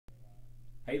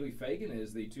Haley Fagan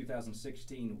is the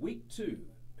 2016 Week 2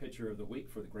 Pitcher of the Week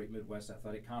for the Great Midwest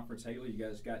Athletic Conference. Haley, you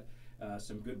guys got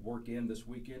some good work in this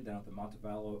weekend down at the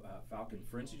Montevallo Falcon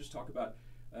Frenzy. Just talk about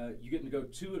you getting to go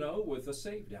 2-0 with a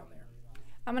save down there.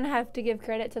 I'm going to have to give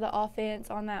credit to the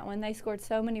offense on that one. They scored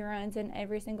so many runs in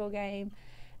every single game,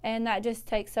 and that just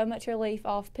takes so much relief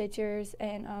off pitchers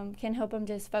and can help them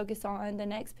just focus on the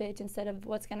next pitch instead of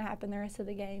what's going to happen the rest of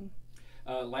the game.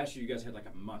 Last year you guys had like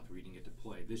a month where you didn't get to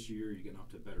play. This year you're getting off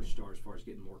to a better start as far as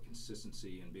getting more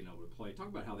consistency and being able to play. Talk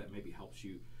about how that maybe helps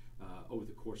you over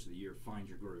the course of the year find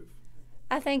your groove.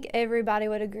 I think everybody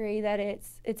would agree that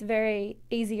it's very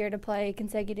easier to play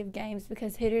consecutive games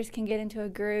because hitters can get into a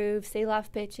groove, see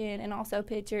live pitching, and also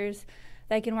pitchers,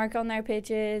 they can work on their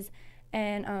pitches,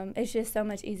 and it's just so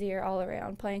much easier all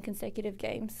around playing consecutive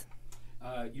games.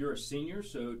 You're a senior,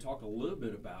 so talk a little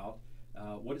bit about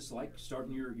what it's like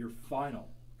starting your final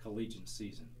collegiate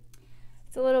season.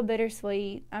 It's a little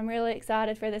bittersweet. I'm really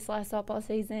excited for this last softball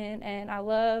season, and I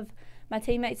love my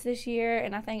teammates this year,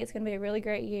 and I think it's going to be a really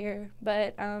great year.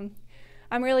 But I'm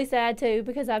really sad, too,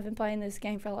 because I've been playing this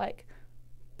game for, like,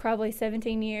 probably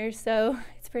 17 years, so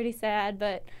it's pretty sad.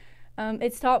 But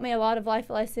it's taught me a lot of life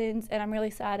lessons, and I'm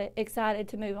really excited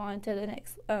to move on to the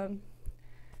next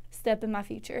step in my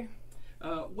future.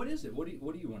 What is it? What do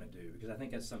you want to do? Because I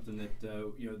think that's something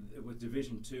that, with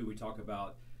Division II, we talk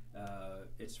about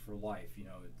it's for life,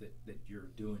 that you're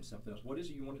doing something else. What is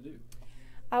it you want to do?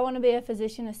 I want to be a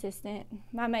physician assistant.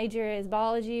 My major is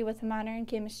biology with a minor in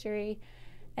chemistry,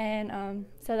 and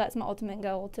so that's my ultimate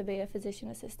goal, to be a physician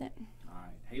assistant. All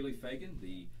right. Haley Fagan,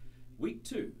 the Week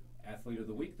 2 Athlete of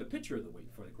the Week, the Pitcher of the Week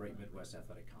for the Great Midwest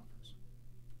Athletic Conference.